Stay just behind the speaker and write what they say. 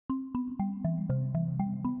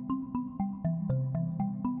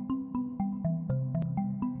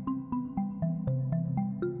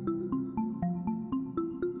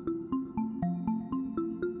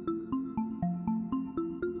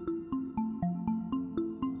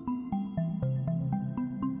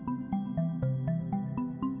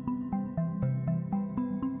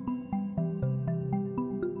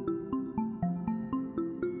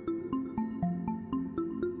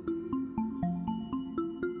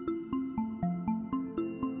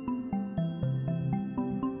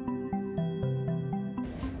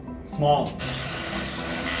Small.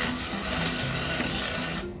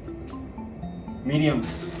 Medium.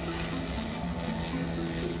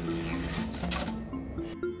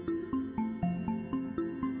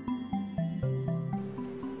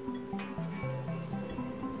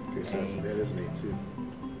 Okay, so that is an 8 too.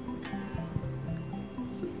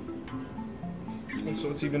 And so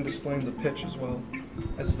it's even displaying the pitch as well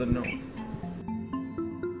as the note.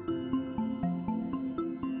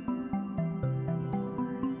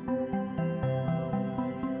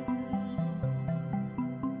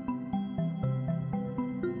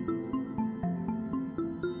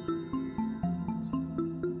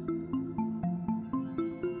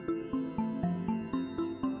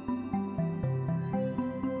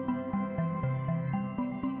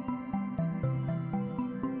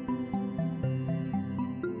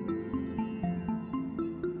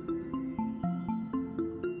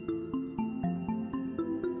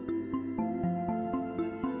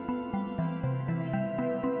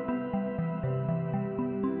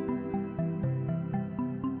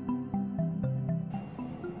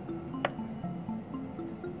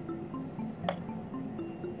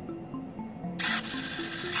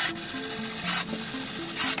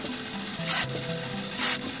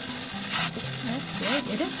 That's good.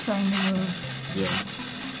 It is trying to move. Yeah.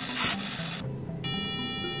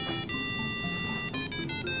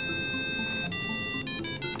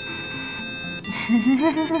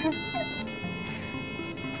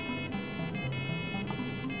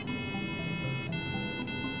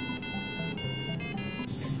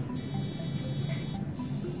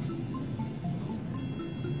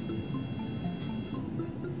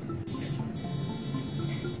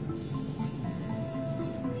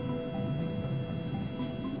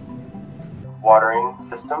 Watering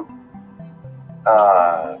system.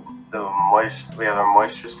 We have a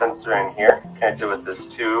moisture sensor in here connected with this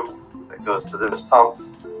tube that goes to this pump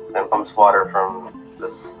and pumps water from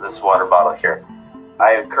this water bottle here.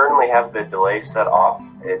 I currently have the delay set off.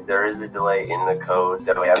 There is a delay in the code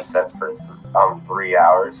that we have set for 3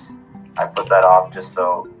 hours. I put that off just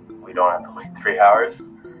so we don't have to wait 3 hours.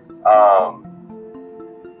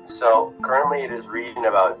 So currently it is reading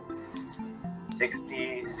about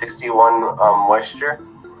 61 moisture.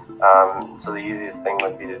 So the easiest thing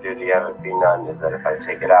would be to have it be none is that if I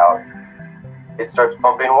take it out, it starts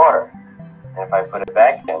pumping water. And if I put it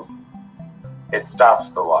back in, it stops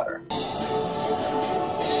the water.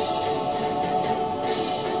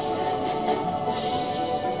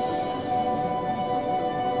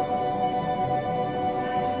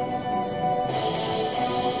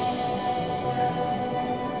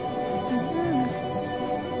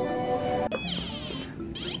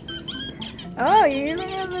 Oh, you even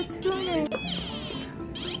have a tuning.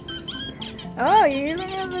 Oh, you even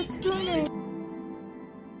have a tuning.